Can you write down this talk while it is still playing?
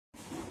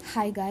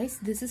Hi guys,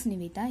 this is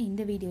Nivita.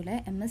 இந்த வீடியோல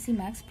M.Sc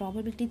Max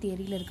probability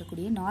theoryல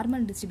இருக்கக்கூடிய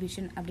normal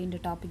distribution அப்படின்ற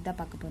டாபிக் தான்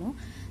பார்க்க போறோம்.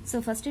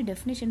 So first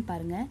definition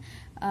பாருங்க.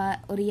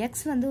 ஒரு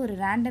x வந்து ஒரு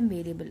random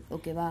variable,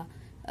 ஓகேவா?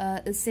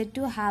 Is said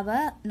to have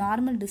a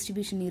normal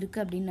distribution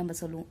இருக்கு அப்படினு நம்ம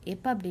சொல்லுவோம்.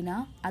 எப்ப அப்படினா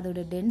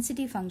அதோட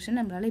density function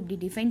நம்மளால இப்படி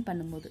டிஃபைன்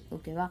பண்ணும்போது,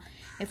 ஓகேவா?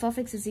 f of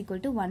x is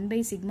equal to 1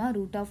 by sigma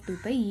root of 2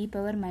 pi e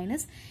power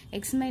minus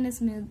x minus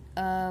mu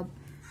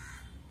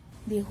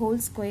the whole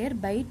square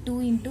by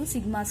 2 into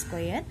sigma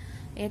square.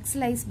 X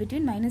lies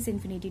between minus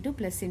infinity to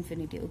plus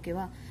infinity,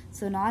 ஓகேவா?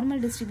 So normal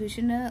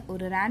distribution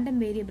ஒரு random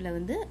variable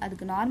வந்து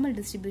அதுக்கு normal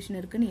distribution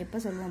இருக்குன்னு எப்ப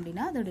சொல்லுவோம்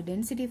அப்படினா அதோட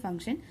density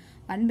function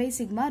 1 by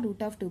sigma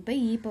root of 2 pi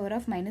e power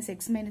of minus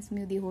x minus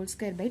mu the whole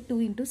square by 2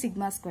 into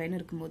sigma square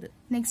இருக்கும்போது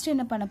next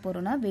என்ன பண்ண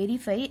போறோம்னா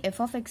verify f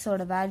of x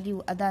ஓட value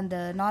அத அந்த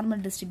normal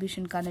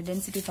distribution கான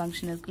density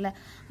function இருக்குல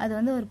அது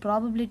வந்து ஒரு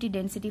probability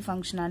density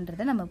function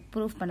ஆன்றதை நம்ம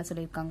proof பண்ண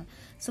சொல்லிருக்காங்க.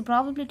 So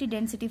probability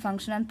density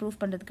function on proof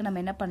பண்றதுக்கு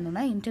நம்ம என்ன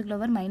பண்ணனும்னா integral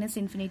over minus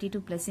infinity to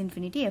plus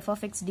infinity f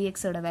of x dx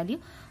ஓட value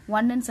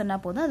 1 ன்னு சொன்னா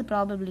போதும் அது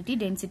probability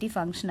density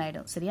function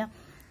ஆயிடும். சரியா?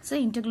 So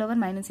integral over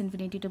minus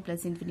infinity to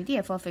plus infinity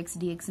f of x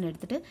dx ன்னு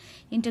எடுத்துட்டு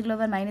integral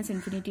over minus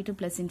infinity to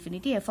plus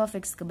infinity f of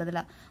x க்கு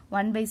பதிலா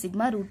 1 by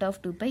sigma root of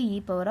 2 pi e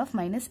power of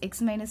minus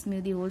x minus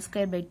mu the whole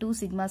square by 2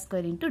 sigma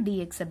square into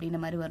dx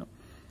அப்படின மாதிரி வரும்.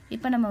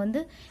 இப்போ நம்ம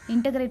வந்து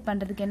integrate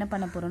பண்றதுக்கு என்ன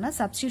பண்ண போறோம்னா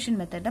சப்ஸ்டிடியூஷன்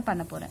மெத்தட்ல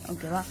பண்ண போறேன்,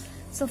 ஓகேவா?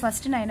 சோ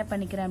ஃபர்ஸ்ட் நான் என்ன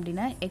பண்ணிக்கிறேன்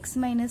அப்படினா x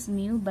minus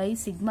mu by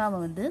sigma வை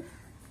வந்து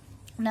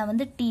நான்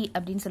வந்து t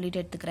அப்படினு சொல்லிட்டு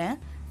எடுத்துக்கிறேன்.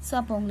 சோ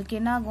அப்ப உங்களுக்கு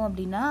என்ன ஆகும்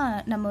அப்படினா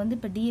நம்ம வந்து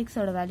இப்ப dx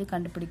ஓட வேல்யூ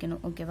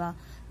கண்டுபிடிக்கணும், ஓகேவா?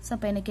 சோ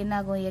அப்ப எனக்கு என்ன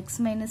ஆகும் x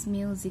minus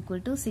mu is equal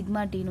to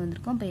sigma t ன்னு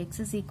வந்திருக்கும். அப்ப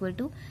x is equal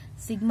to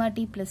sigma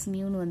t plus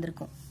mu ன்னு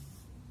வந்திருக்கும்.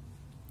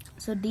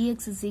 So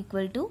dx is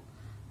equal to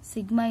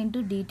sigma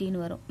into dt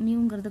ன்னு வரும்.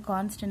 muங்கிறது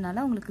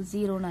கான்ஸ்டன்ட்னால உங்களுக்கு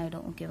 0 ன்னு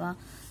ஆயிடும், ஓகேவா?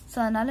 சோ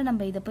அதனால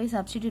நம்ம இத போய்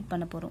சப்ஸ்டிட்யூட்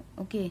பண்ண போறோம்.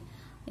 ஓகே,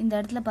 இந்த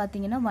இடத்துல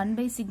பாத்தீங்கன்னா 1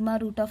 by sigma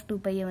root of 2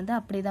 pi வந்து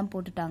அப்படியே தான்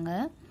போட்டுட்டாங்க.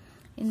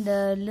 இந்த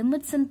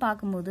லிமிட்ஸ் ன்னு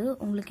பாக்கும்போது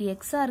உங்களுக்கு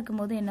x ஆ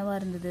இருக்கும்போது என்னவா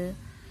இருந்தது?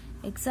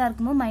 x ஆ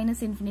இருக்கும்போது minus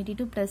infinity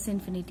to plus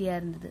infinity ஆ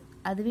இருந்தது.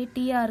 அதுவே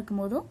t ஆ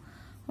இருக்கும்போது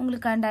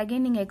உங்களுக்கு and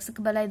again நீங்க x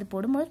க்கு பதிலா இது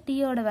போடும்போது t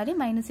ஓட value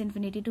minus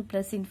infinity to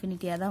plus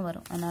infinity ஆ தான்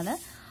வரும். அதனால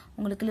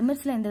உங்களுக்கு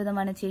லிமிட்ஸ்ல எந்த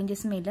விதமான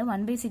சேஞ்சஸுமே இல்ல.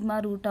 1 by sigma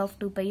root of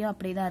 2 pi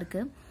அப்படியே தான்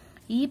இருக்கு.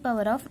 e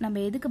power of நம்ம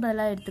எதுக்கு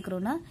பதிலா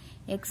எடுத்துக்கிறோம்னா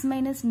x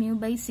minus mu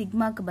by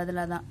sigma க்கு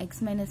பதிலா தான்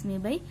x minus mu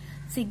by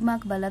sigma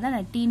க்கு பதிலா தான்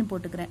நான் t ன்னு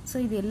போட்டுக்கிறேன். சோ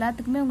இது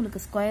எல்லாத்துக்குமே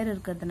உங்களுக்கு ஸ்கொயர்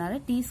இருக்கிறதுனால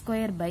t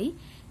square by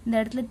இந்த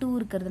இடத்துல 2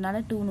 இருக்கிறதுனால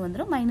 2 ன்னு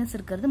வந்துரும், மைனஸ்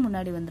இருக்கிறது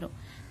முன்னாடி வந்துரும்.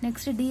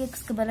 நெக்ஸ்ட்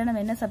dx க்கு பதிலா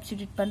நம்ம என்ன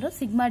சப்ஸ்டிட்யூட் பண்றோம்?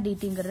 sigma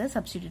dtங்கறத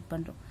சப்ஸ்டிட்யூட்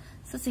பண்றோம்.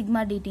 சோ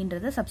sigma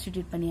dtன்றத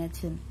சப்ஸ்டிட்யூட்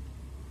பண்ணியாச்சு.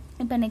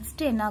 இப்போ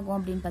நெக்ஸ்ட் என்ன ஆகும்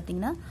அப்படினு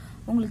பாத்தீங்கன்னா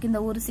உங்களுக்கு இந்த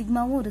ஒரு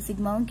சிக்மாவும் ஒரு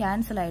சிக்மாவும்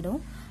கேன்சல்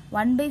ஆயிடும்.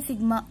 1 by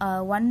sigma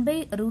 1 by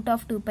root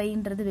of 2 pi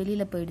ன்றது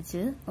வெளியில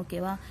போயிடுச்சு,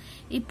 ஓகேவா?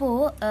 இப்போ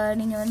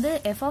நீங்க வந்து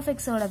f of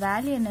x ஓட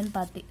வேல்யூ என்னன்னு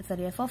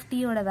f of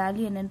t ஓட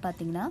வேல்யூ என்னன்னு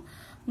பாத்தீங்கன்னா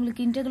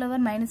உங்களுக்கு integral over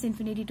minus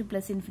infinity to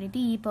plus infinity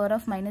e power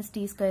of minus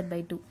t square by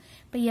 2.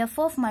 இப்போ f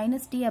of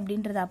minus t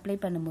அப்படின்றத அப்ளை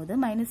பண்ணும்போது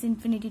minus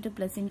infinity to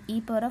plus e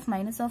power of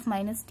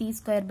minus t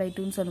square by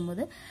 2 ன்னு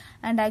சொல்லும்போது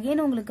and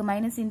again உங்களுக்கு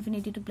minus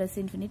infinity to plus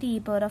infinity e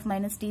power of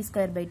minus t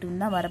square by 2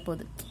 ன்னு தான்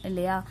வரப்போகுது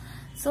இல்லையா?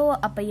 சோ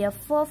அப்ப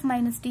f of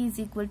minus t is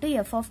equal to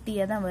f of t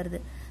தான் வருது.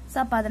 சோ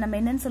அப்ப அத நம்ம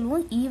என்னன்னு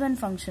சொல்லுவோம்? ஈவன்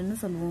ஃபங்க்ஷன் னு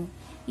சொல்லுவோம்.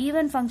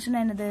 ஈவன் ஃபங்க்ஷன்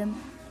என்னது?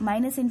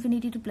 minus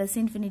infinity to plus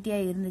infinity ஆ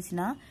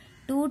இருந்துச்சுனா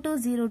 2 to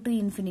 0 to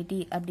infinity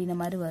அப்படின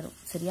மாதிரி வரும்,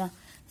 சரியா?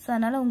 சோ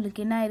அதனால உங்களுக்கு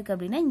என்ன ஆயிருக்கு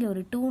அப்படினா இங்க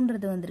ஒரு 2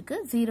 ன்றது வந்திருக்கு,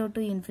 0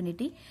 to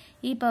infinity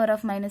e power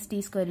of minus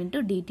t square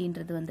into dt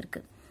ன்றது வந்திருக்கு.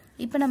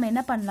 இப்போ நம்ம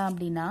என்ன பண்ணலாம்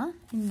அப்படினா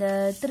இந்த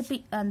திருப்பி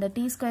அந்த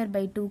t square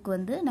by 2 க்கு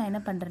வந்து நான்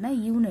என்ன பண்றேன்னா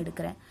u ன்னு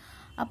எடுக்கிறேன்.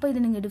 அப்ப இது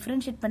நீங்க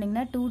டிஃபரன்ஷியேட்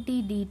பண்ணீங்கன்னா 2t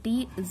dt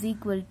is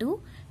equal to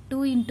 2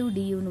 into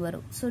du ன்னு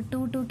வரும். சோ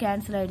 2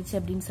 கேன்சல் ஆயிடுச்சு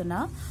அப்படினு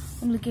சொன்னா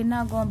உங்களுக்கு என்ன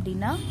ஆகும்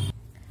அப்படினா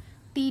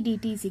t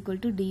dt is equal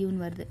to du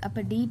ன்னு வருது.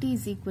 அப்ப dt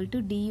is equal to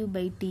du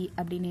by t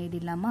அப்படினு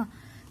எழுதிடலாமா?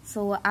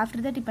 சோ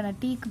ஆஃப்டர் தட் இப்போ நான்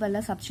t க்கு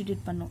பதிலா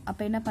சப்ஸ்டிட்யூட் பண்ணனும்.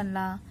 அப்ப என்ன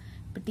பண்ணலாம்?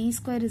 இப்போ t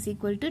square is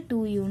equal to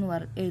 2u ன்னு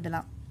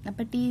எழுதலாம்.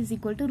 அப்ப t is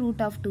equal to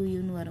root of 2u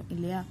ன்னு வரும்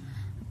இல்லையா?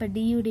 அப்ப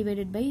du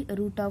divided by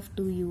root of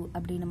 2u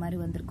அப்படின மாதிரி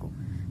வந்திருக்கும்.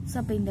 சோ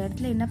அப்ப இந்த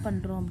இடத்துல என்ன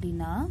பண்றோம்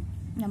அப்படினா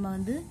நம்ம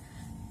வந்து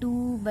 2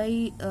 by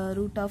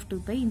root of 2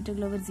 pi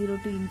integral over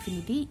 0 to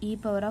infinity e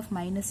power of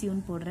minus u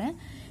ன்னு போடுறேன்.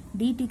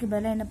 dt க்கு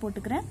பதிலா என்ன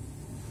போட்டுக்கிறேன்?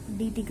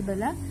 dt க்கு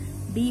பதிலா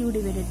du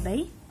divided by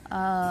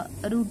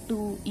root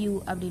 2u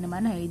அப்படின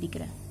மாதிரி நான்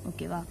எழுதிக்கிறேன்,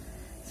 ஓகேவா?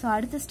 சோ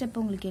அடுத்த ஸ்டெப்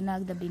உங்களுக்கு என்ன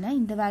ஆகுது அப்படினா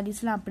இந்த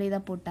வேல்யூஸ்லாம் அப்படியே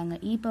தான் போட்டாங்க.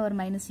 e power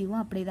minus u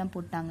அப்படியே தான்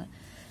போட்டாங்க.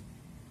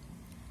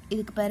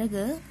 இதுக்கு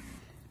பிறகு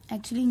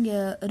ஆக்சுவலி இங்க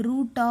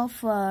root of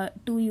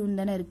 2u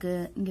தானே இருக்கு,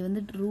 இங்க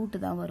வந்து ரூட்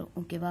தான் வரும்,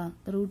 ஓகேவா?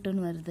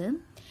 ரூட்னு வருது.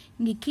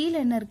 இங்க கீழ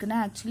என்ன இருக்குன்னா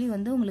ஆக்சுவலி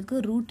வந்து உங்களுக்கு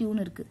root u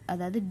ன்னு இருக்கு,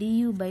 அதாவது du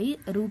by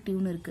root u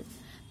ன்னு இருக்கு.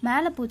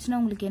 மேல போச்சுனா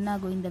உங்களுக்கு என்ன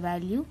ஆகும்? இந்த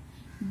வேல்யூ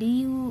du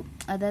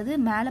அதாவது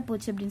மேல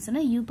போச்சு அப்படினு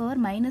சொன்னா u power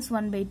minus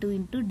 1 by 2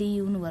 into du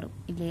ன்னு வரும்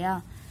இல்லையா?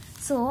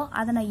 சோ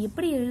அத நான்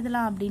எப்படி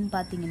எழுதலாம் அப்படினு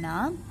பாத்தீங்கன்னா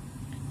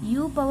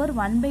u power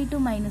 1 by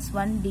 2 minus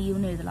 1 du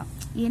ன்னு எழுதலாம்.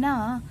 ஏனா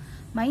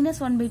மைனஸ்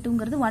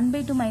 1/2ங்கிறது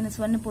 1/2 மைனஸ்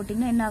 1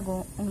 போட்டிங்கன்னா என்ன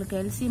ஆகும் உங்களுக்கு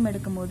எல்சிஎம்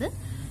எடுக்கும் போது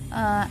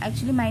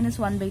ஆக்சுவலி மைனஸ்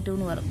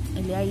 1/2ன்னு வரும்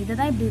இல்லையா. இதை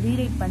தான் இப்படி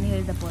ரீரைட் பண்ணி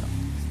எழுத போகிறோம்.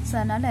 ஸோ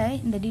அதனால்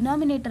இந்த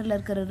டினாமினேட்டரில்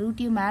இருக்கிற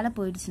ரூட் யூ மேலே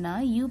போயிடுச்சுன்னா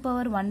u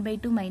power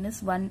 1/2 minus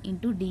 1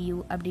 into du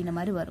அப்படின்ற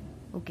மாதிரி வரும்.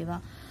 ஓகேவா.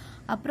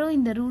 அப்புறம்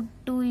இந்த ரூட்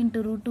 2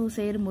 இன்டூ ரூட் 2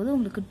 சேரும்போது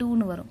உங்களுக்கு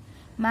 2ன்னு வரும்.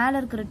 மேலே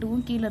இருக்கிற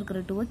 2வும் கீழே இருக்கிற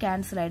 2வும்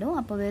கேன்சல் ஆகிடும்.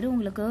 அப்போ வெறும்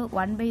உங்களுக்கு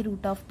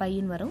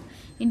 1/√πன்னு வரும்.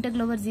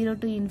 Integral over 0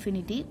 to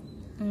infinity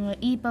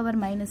e power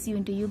minus u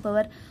into u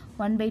power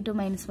 1/2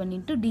 minus 1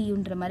 into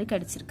duன்ற மாதிரி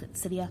கிடைச்சிருக்கு.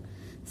 சரியா.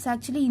 ஸோ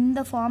ஆக்சுவலி இந்த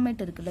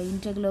ஃபார்மேட் இருக்குல்ல,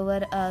 integral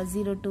over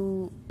 0 to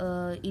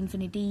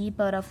infinity e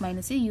power of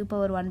minus u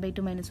power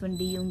 1/2 minus 1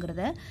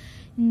 duங்கிறத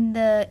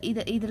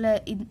இதில்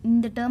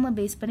இந்த டேர்மை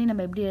பேஸ் பண்ணி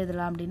நம்ம எப்படி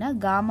எழுதலாம் அப்படின்னா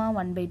காமா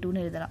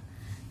 1/2ன்னு எழுதலாம்.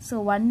 ஸோ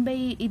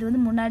இது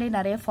வந்து முன்னாடியே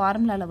நிறைய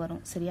ஃபார்முலாவில்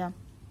வரும். சரியா.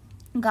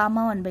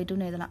 காமா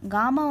 1/2ன்னு எழுதலாம்.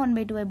 காமா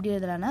 1/2 எப்படி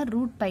எழுதலாம்னா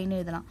ரூட் பைன்னு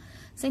எழுதலாம்.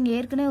 ஸோ இங்கே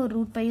ஏற்கனவே ஒரு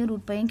ரூட்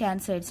பையும்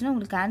கேன்சல் ஆயிடுச்சுன்னா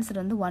உங்களுக்கு ஆன்சர்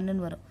வந்து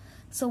 1ன்னு வரும்.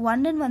 ஸோ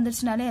 1ன்னு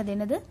வந்துருச்சுனாலே அது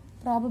என்னது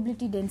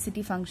ப்ராபபிலிட்டி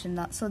டென்சிட்டி ஃபங்க்ஷன்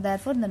தான். ஸோ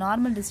தேர்ஃபோர் இந்த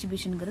நார்மல்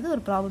டிஸ்ட்ரிபியூஷனுங்கிறது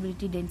ஒரு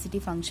ப்ராபபிலிட்டி டென்சிட்டி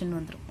ஃபங்க்ஷன்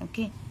வந்துடும்.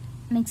 ஓகே.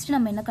 நெக்ஸ்ட்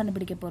நம்ம என்ன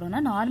கண்டுபிடிக்க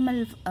போறோம்னா நார்மல்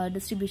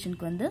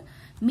டிஸ்ட்ரிபியூஷனுக்கு வந்து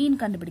மீன்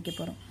கண்டுபிடிக்க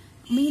போறோம்.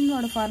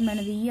 மீனோட ஃபார்முலா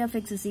என்னது e of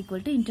x is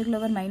equal to integral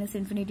over minus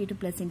infinity to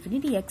plus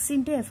infinity x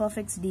into f of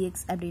x dx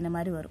அப்படின்ற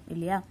மாதிரி வரும்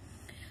இல்லையா.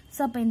 ஸோ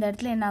அப்போ இந்த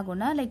இடத்துல என்ன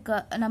ஆகும்னா லைக்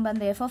நம்ம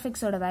அந்த f of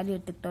x ஓட வேல்யூ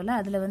எடுத்துக்கிட்டோம்ல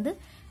அதில் வந்து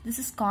this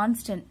is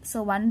constant. So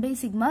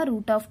 1/sigma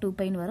root of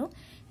 2πன்னு வரும்.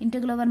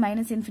 integral over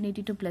minus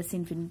infinity to plus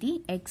infinity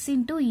x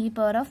into e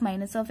power of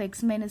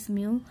x minus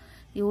mu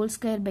whole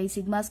square by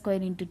sigma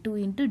square into 2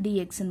 into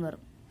dxன்னு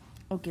வரும்.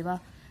 ஓகேவா.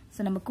 So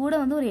நம்ம கூட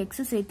வந்து ஒரு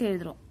X சேர்த்து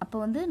எழுதுறோம். அப்போ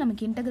வந்து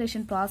நமக்கு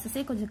இன்டகிரேஷன்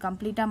ப்ராசஸே கொஞ்சம்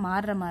கம்ப்ளீட்டாக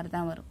மாறுற மாதிரி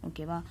தான் வரும்.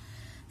 ஓகேவா.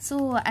 ஸோ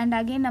அண்ட்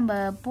அகெயின் நம்ம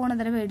போன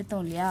தடவை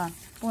எடுத்தோம் இல்லையா.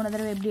 போன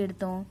தடவை எப்படி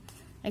எடுத்தோம்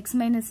X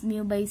minus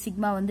mu pi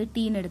sigma வந்து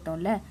டீன்னு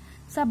எடுத்தோம்ல.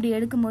 ஸோ அப்படி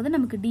எடுக்கும்போது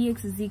நமக்கு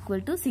dx is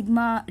equal to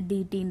sigma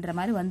டிடின்ற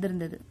மாதிரி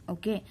வந்திருந்தது.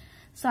 ஓகே.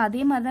 ஸோ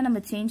அதே மாதிரி தான் நம்ம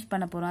சேஞ்ச்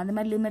பண்ண போகிறோம். அந்த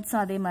மாதிரி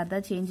லிமிட்ஸும் அதே மாதிரி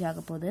தான் சேஞ்ச் ஆக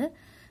போகுது.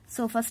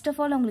 ஸோ ஃபர்ஸ்ட் ஆஃப்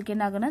ஆல் உங்களுக்கு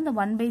என்ன ஆகுனா இந்த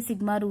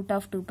 1/sigma root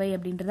of 2π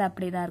அப்படின்றது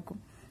அப்படியே தான்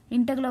இருக்கும்.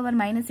 Integral over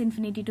minus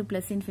infinity to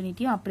plus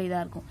இன்ஃபினிட்டியும் அப்படியே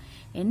தான் இருக்கும்.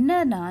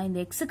 என்னன்னா இந்த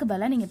எக்ஸுக்கு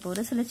பதிலாக நீங்கள் இப்போ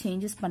ஒரு சில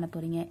சேஞ்சஸ் பண்ண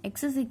போறீங்க.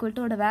 X is equal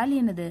to value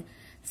என்னது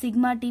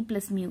sigma D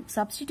plus mu.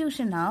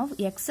 Substitution of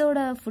எக்ஸோட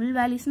ஃபுல்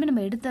வேல்யூஸுமே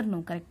நம்ம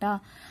எடுத்துடணும். கரெக்டா.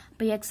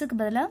 இப்போ எக்ஸுக்கு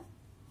பதிலாக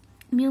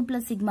மியூ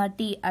பிளஸ் சிக்மா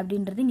டி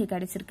அப்படின்றது இங்கே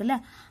கிடைச்சிருக்குல்ல,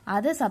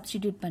 அதை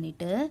சப்ஸ்டிடியூட்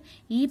பண்ணிட்டு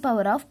இ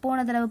பவர் ஆஃப்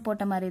போன தடவை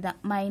போட்ட மாதிரி தான்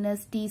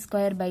minus D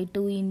square by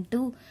 2 into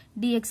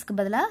டிஎக்ஸ்க்கு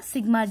பதிலாக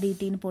சிக்மா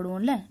டிடின்னு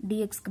போடுவோம்ல.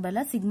 டிஎக்ஸ்க்கு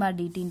பதிலாக சிக்மா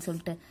டிடின்னு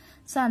சொல்லிட்டு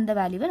ஸோ அந்த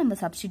வேல்யூவை நம்ம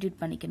சப்ஸ்டிடியூட்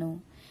பண்ணிக்கணும்.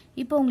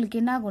 இப்போ உங்களுக்கு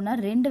என்ன ஆகும்னா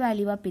ரெண்டு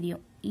வேல்யூவாக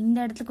பிரியும். இந்த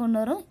இடத்துக்கு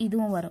ஒன்று வரும்,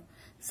 இதுவும் வரும்.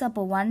 ஸோ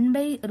அப்போ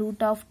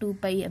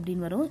 1/√2π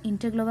அப்படின்னு வரும்.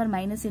 Integral over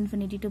minus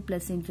infinity to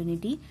plus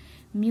infinity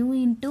mu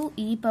into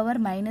e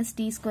power minus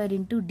D square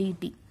into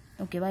DD.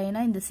 ஓகேவா.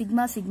 ஏன்னா இந்த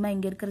சிக்மா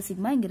இங்கே இருக்கிற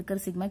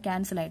சிக்மா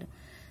கேன்சல் ஆகிடும்.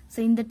 ஸோ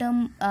இந்த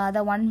டேர்ம்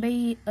அதை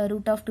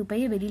 1/√2π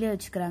வெளியிலே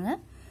வச்சுக்கிறாங்க.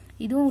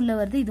 இதுவும் உள்ள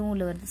வருது, இதுவும்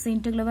உள்ள வருது. So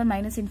integral over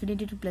minus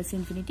infinity to plus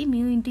infinity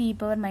mu into e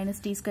power minus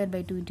D square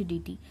by 2 into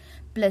DD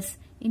plus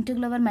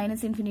integral over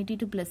minus infinity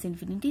to plus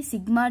infinity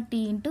sigma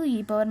D into e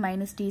power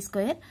minus D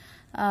square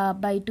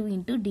by 2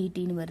 into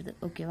டிடின்னு வருது.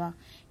 ஓகேவா.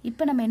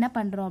 இப்போ நம்ம என்ன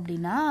பண்ணுறோம்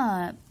அப்படின்னா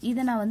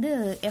இதை நான் வந்து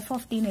எஃப்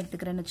ஆஃப் டின்னு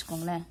எடுத்துக்கிறேன்னு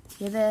வச்சுக்கோங்களேன்.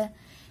 எதை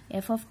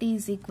F of D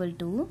is equal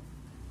to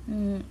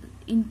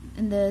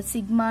இந்த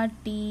sigma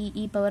D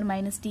e power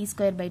minus D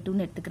square by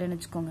 2ன்னு எடுத்துக்கிறேன்னு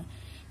வச்சுக்கோங்க.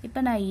 இப்போ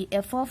நான்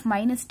எஃப் ஆஃப்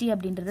மைனஸ் டி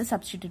அப்படின்றத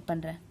சப்ஸ்டிடியூட்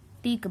பண்ணுறேன்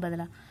டீக்கு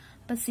பதிலாக.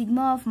 இப்போ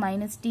sigma of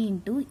minus D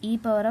into e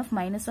power of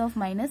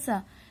minus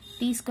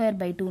D square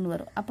by 2ன்னு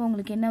வரும். அப்போ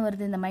உங்களுக்கு என்ன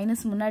வருது, இந்த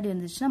மைனஸ் முன்னாடி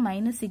வந்துச்சுன்னா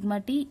minus sigma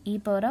D e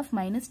power of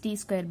minus D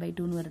square by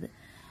 2ன்னு வருது.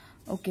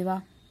 ஓகேவா.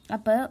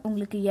 அப்போ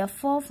உங்களுக்கு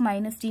எஃப் ஆஃப்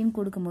மைனஸ் டின்னு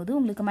கொடுக்கும்போது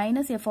உங்களுக்கு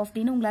மைனஸ் எஃப் ஆஃப்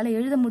டின்னு உங்களால்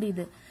எழுத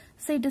முடியுது.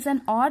 So it is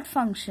an add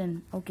function.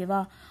 ஓகேவா.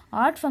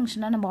 ஆட்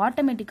ஃபங்க்ஷனா நம்ம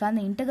ஆட்டோமேட்டிக்காக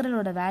அந்த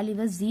இன்டெக்ரலோட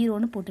வேல்யூவை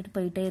 0ன்னு போட்டுட்டு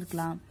போயிட்டே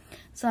இருக்கலாம்.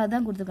 ஸோ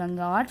அதான்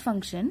கொடுத்துருக்காங்க ஆட்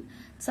ஃபங்க்ஷன்.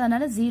 ஸோ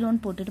அதனால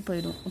 0ன்னு போட்டுட்டு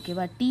போயிடும்.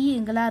 ஓகேவா. டி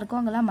எங்கெல்லாம் இருக்கோ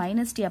அங்கெல்லாம்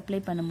மைனஸ் டி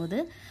அப்ளை பண்ணும்போது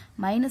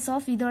மைனஸ்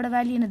ஆஃப் இதோட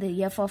வேல்யூ என்னது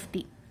எஃப் ஆஃப்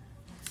டி.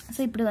 ஸோ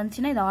இப்படி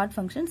வந்துச்சுன்னா இது ஆட்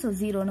ஃபங்க்ஷன். ஸோ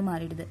 0ன்னு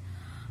மாறிடுது.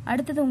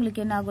 அடுத்தது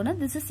உங்களுக்கு என்ன ஆகும்னா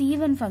this is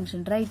even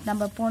function right.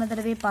 நம்ம போன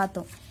தடவை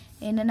பார்த்தோம்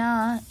என்னன்னா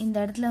இந்த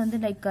இடத்துல வந்து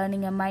லைக்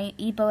நீங்கள்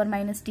இ பவர்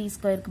மைனஸ் டி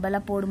ஸ்கொயருக்கு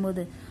பதிலாக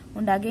போடும்போது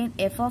உண்டு அகைன்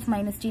எஃப் ஆஃப்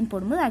மைனஸ் டின்னு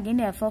போடும்போது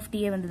அகைன் எஃப் ஆஃப்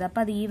டிஏ வந்தது. அப்போ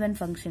அது ஈவன்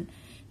ஃபங்க்ஷன்.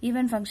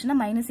 ஈவன் ஃபங்க்ஷனாக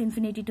மைனஸ்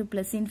இன்ஃபினிட்டி டு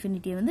பிளஸ்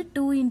இன்ஃபினிட்டியை வந்து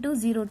 2 இன்டூ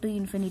 0 டு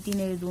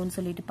இன்ஃபினிட்டின்னு எழுதுவோம்னு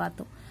சொல்லிட்டு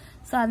பார்த்தோம்.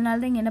 ஸோ அதனால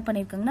தான் இங்கே என்ன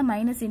பண்ணியிருக்காங்கன்னா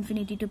minus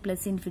infinity to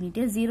plus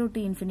இன்ஃபினிட்டியை 0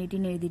 to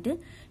இன்ஃபினிட்டின்னு எழுதிட்டு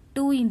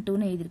 2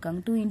 இன்டூன்னு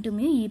எழுதியிருக்காங்க. 2 into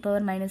mu e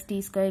power minus D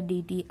square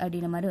DD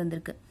அப்படின்ற மாதிரி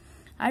வந்திருக்கு.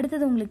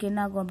 அடுத்தது உங்களுக்கு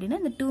என்ன ஆகும் அப்படின்னா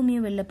இந்த 2 மியூ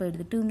வெளில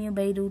போயிடுது. 2 mu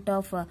by root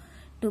of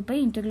 2π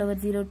integral over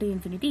 0 to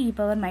infinity e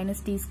power minus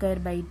t square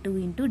by 2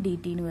 into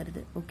dt ன்னு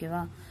வருது. ஓகேவா.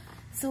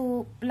 ஸோ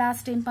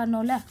லாஸ்ட் டைம்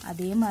பண்ணோம்ல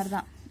அதே மாதிரி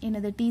தான்.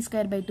 என்னது t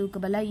square by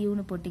 2க்கு பதிலாக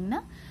uன்னு போட்டிங்கன்னா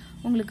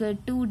உங்களுக்கு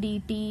 2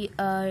 dt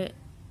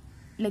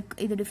லைக்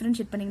இது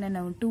டிஃபரன்ஷியேட்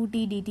பண்ணிங்கன்னா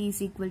 2t dt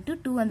is equal to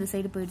 2 அந்த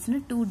சைடு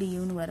போயிடுச்சுன்னா 2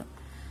 duன்னு வரும்.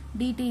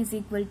 dt is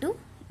equal to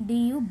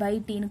du by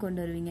tன்னு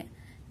கொண்டு வருவீங்க.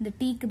 இந்த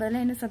டீக்கு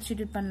பதிலாக என்ன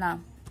சப்ஸ்டிடியூட் பண்ணலாம்,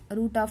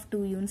 ரூட் ஆஃப்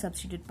 2uன்னு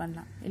சப்ஸ்டிடியூட்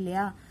பண்ணலாம்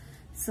இல்லையா.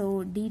 ஸோ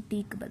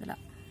டிடிக்கு பதிலாக.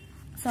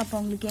 ஸோ அப்போ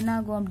உங்களுக்கு என்ன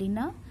ஆகும்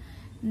அப்படின்னா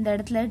இந்த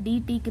இடத்துல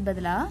டிடிக்கு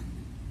பதிலாக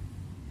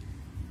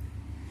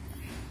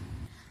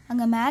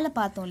அங்கே மேலே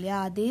பார்த்தோம் இல்லையா,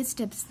 அதே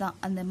ஸ்டெப்ஸ் தான்.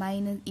 அந்த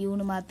மைனஸ்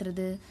யூன்னு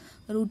மாற்றுறது,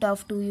 ரூட்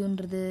ஆஃப்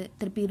 2uன்றது,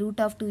 திருப்பி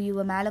ரூட் ஆஃப்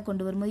 2uவை மேலே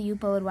கொண்டு வரும்போது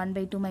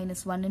u⁻1/2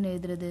 - 1ன்னு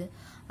எழுதுறது,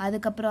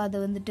 அதுக்கப்புறம் அதை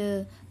வந்துட்டு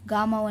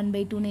காமா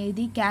 1/2ன்னு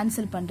எழுதி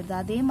கேன்சல் பண்ணுறது.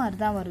 அதே மாதிரி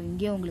தான் வரும்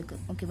இங்கேயும் உங்களுக்கு.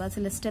 ஓகேவா,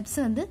 சில ஸ்டெப்ஸ்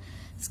வந்து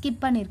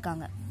ஸ்கிப்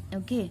பண்ணியிருக்காங்க.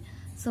 ஓகே,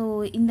 ஸோ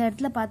இந்த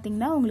இடத்துல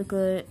பார்த்தீங்கன்னா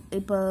உங்களுக்கு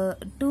இப்போ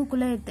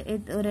 2க்குள்ளே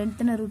ஒரு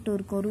எத்தனை ரூட்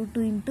இருக்கும், ரூட்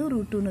 2 ×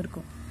 ரூட் 2ன்னு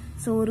இருக்கும்.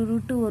 ஸோ ஒரு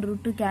ரூட்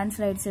 2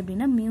 கேன்சல் ஆயிடுச்சு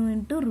அப்படின்னா மியூ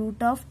இன்ட்டு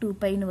ரூட் ஆஃப்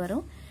 2πன்னு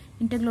வரும்.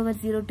 இன்டெக்ரல் ஓவர்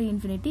 0 to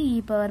infinity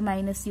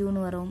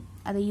e⁻−uன்னு வரும்.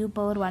 அதை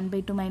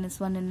u⁻1/2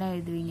 - 1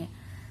 எழுதுவீங்க.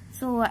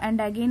 ஸோ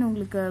அண்ட் அகெயின்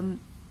உங்களுக்கு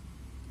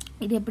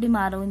இது எப்படி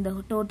மாறும், இந்த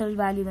டோட்டல்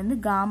வேல்யூ வந்து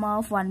காமா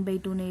ஆஃப்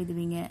 1/2ன்னு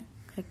எழுதுவீங்க.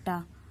 கரெக்டா,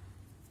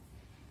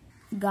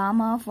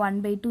 காமா ஆஃப்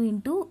 1/2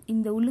 இன்டூ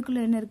இந்த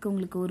உள்ளுக்குள்ள என்ன இருக்கு,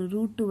 உங்களுக்கு ஒரு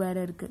ரூட் 2 வேற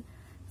இருக்கு.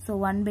 ஸோ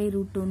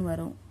 1/√2ன்னு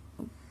வரும்.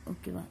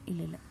 ஓகேவா,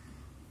 இல்லை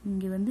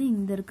இங்கே வந்து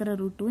இந்த இருக்கிற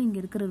ரூட் 2 இங்கே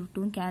இருக்கிற ரூட்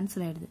 2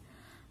 கேன்சல் ஆயிடுது.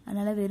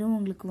 அதனால வெறும்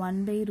உங்களுக்கு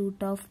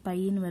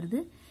 1/√πன்னு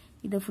வருது.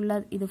 இதை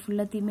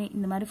ஃபுல்லாத்தையுமே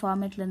இந்த மாதிரி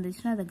ஃபார்மேட்டில்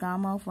இருந்துச்சுன்னா அதை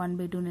காமா ஆஃப்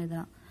 1/2ன்னு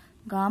எழுதலாம்.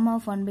 Gamma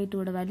of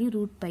 1/2ஓட value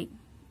 √π.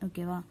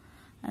 ஓகேவா,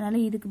 அதனால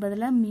இதுக்கு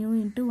பதிலாக மியூ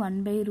இன்ட்டு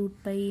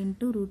 1/√π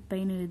இன்ட்டு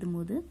 √πன்னு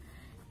எழுதும்போது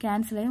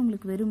கேன்சல் ஆகி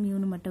உங்களுக்கு வெறும்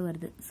மியூன்னு மட்டும்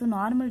வருது. ஸோ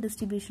நார்மல்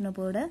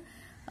டிஸ்ட்ரிபியூஷனப்போட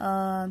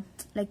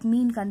லைக்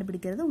மீன்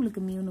கண்டுபிடிக்கிறது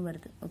உங்களுக்கு மியூன்னு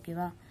வருது.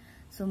 ஓகேவா,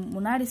 ஸோ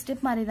முன்னாடி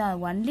ஸ்டெப் மாதிரி தான்.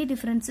 ஒன்லி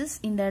டிஃபரன்சஸ்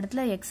இந்த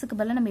இடத்துல எக்ஸுக்கு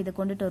பதிலாக நம்ம இதை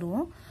கொண்டுட்டு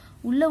வருவோம்.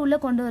 உள்ள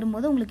கொண்டு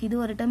வரும்போது உங்களுக்கு இது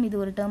ஒரு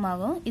டேர்ம்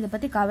ஆகும். இதை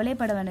பற்றி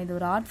கவலைப்பட வேண்டாம், இது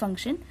ஒரு ஆட்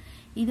ஃபங்க்ஷன்.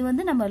 இது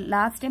வந்து நம்ம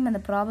லாஸ்ட் டைம்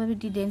அந்த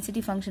ப்ராபபிலிட்டி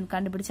டென்சிட்டி ஃபங்க்ஷன்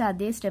கண்டுபிடிச்சு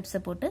அதே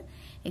ஸ்டெப்ஸை போட்டு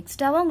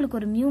எக்ஸ்ட்ராவாக உங்களுக்கு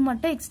ஒரு மியூ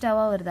மட்டும்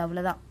எக்ஸ்ட்ராவாக வருது,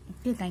 அவ்வளோதான்.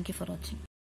 ஓகே, தேங்க்யூ ஃபார் வாட்சிங்.